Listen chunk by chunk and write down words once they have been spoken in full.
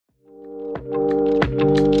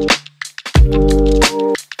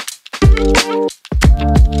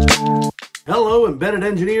Hello, embedded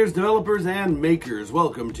engineers, developers, and makers.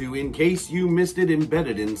 Welcome to In Case You Missed It,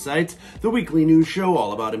 Embedded Insights, the weekly news show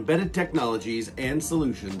all about embedded technologies and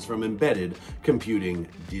solutions from embedded computing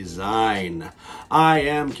design. I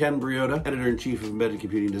am Ken Briodagh, Editor-in-Chief of Embedded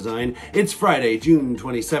Computing Design. It's Friday, June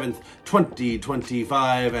 27th,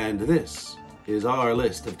 2025, and this is our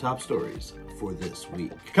list of top stories for this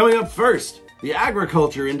week. Coming up first, the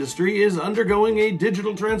agriculture industry is undergoing a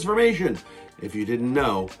digital transformation. If you didn't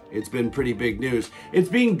know, it's been pretty big news. It's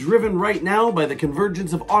being driven right now by the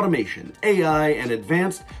convergence of automation, AI, and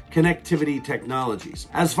advanced connectivity technologies.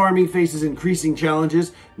 As farming faces increasing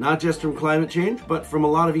challenges, not just from climate change, but from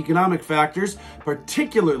a lot of economic factors,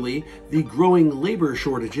 particularly the growing labor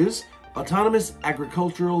shortages, autonomous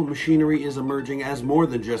agricultural machinery is emerging as more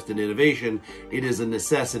than just an innovation, it is a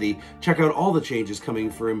necessity. Check out all the changes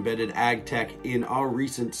coming for embedded ag tech in our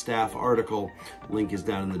recent staff article. Link is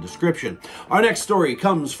down in the description. Our next story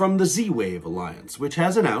comes from the Z-Wave Alliance, which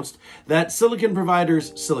has announced that silicon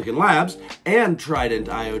providers Silicon Labs and Trident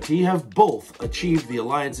IoT have both achieved the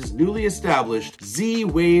Alliance's newly established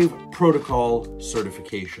Z-Wave Protocol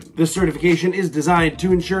certification. This certification is designed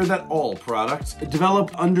to ensure that all products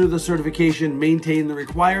developed under the certification maintain the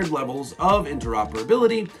required levels of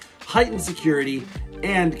interoperability, heightened security,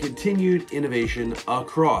 and continued innovation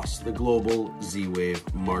across the global Z-Wave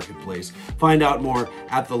marketplace. Find out more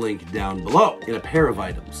at the link down below. In a pair of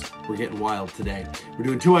items, we're getting wild today. We're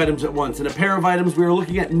doing two items at once. In a pair of items, we are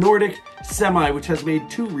looking at Nordic Semi, which has made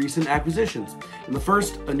two recent acquisitions. In the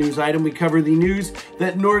first, a news item, we cover the news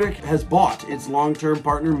that Nordic has bought its long-term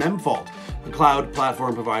partner Memfault, a cloud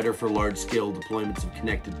platform provider for large-scale deployments of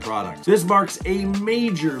connected products. This marks a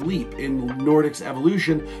major leap in Nordic's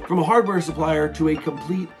evolution from a hardware supplier to a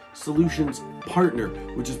complete solutions partner,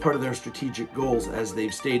 which is part of their strategic goals as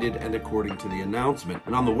they've stated and according to the announcement.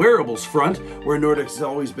 And on the wearables front, where Nordic has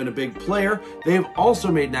always been a big player, they have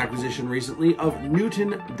also made an acquisition recently of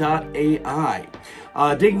Neuton.AI.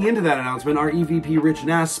 Digging into that announcement, our EVP Rich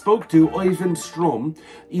Nass spoke to Øyvind Strom,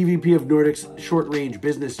 EVP of Nordic's short-range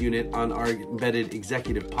business unit, on our Embedded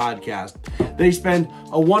Executive podcast. They spend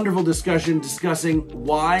a wonderful discussion discussing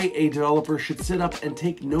why a developer should sit up and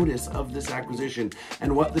take notice of this acquisition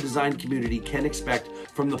and what the design community can expect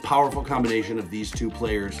from the powerful combination of these two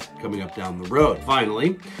players coming up down the road.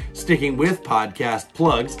 Finally, sticking with podcast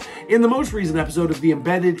plugs, in the most recent episode of the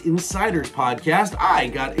Embedded Insiders podcast, I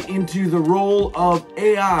got into the role of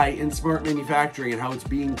AI in smart manufacturing and how it's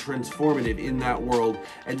being transformative in that world,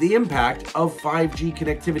 and the impact of 5G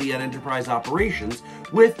connectivity on enterprise operations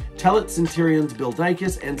with Telit Centurion's Bill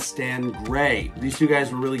Dykes and Stan Gray. These two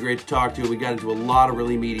guys were really great to talk to. We got into a lot of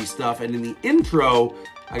really meaty stuff, and in the intro,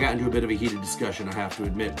 I got into a bit of a heated discussion, I have to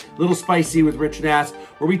admit. A little spicy with Rich Nass,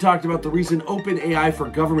 where we talked about the recent OpenAI for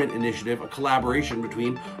Government initiative, a collaboration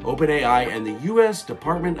between OpenAI and the U.S.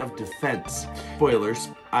 Department of Defense. Spoilers,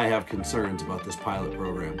 I have concerns about this pilot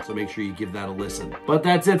program, so make sure you give that a listen. But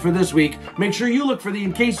that's it for this week. Make sure you look for the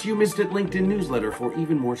In Case You Missed It LinkedIn newsletter for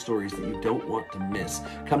even more stories that you don't want to miss.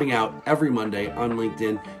 Coming out every Monday on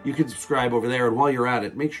LinkedIn. You can subscribe over there, and while you're at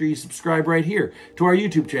it, make sure you subscribe right here to our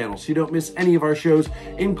YouTube channel so you don't miss any of our shows,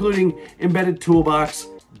 including Embedded Toolbox,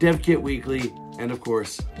 DevKit Weekly, and of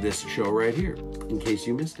course, this show right here, in case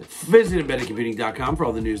you missed it. Visit embeddedcomputing.com for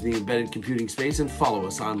all the news in the embedded computing space, and follow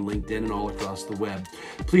us on LinkedIn and all across the web.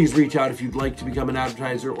 Please reach out if you'd like to become an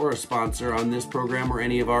advertiser or a sponsor on this program or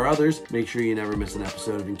any of our others. Make sure you never miss an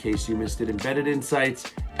episode of In Case You Missed It Embedded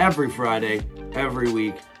Insights every Friday, every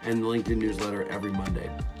week, and the LinkedIn newsletter every Monday.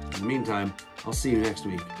 In the meantime, I'll see you next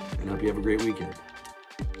week, and hope you have a great weekend.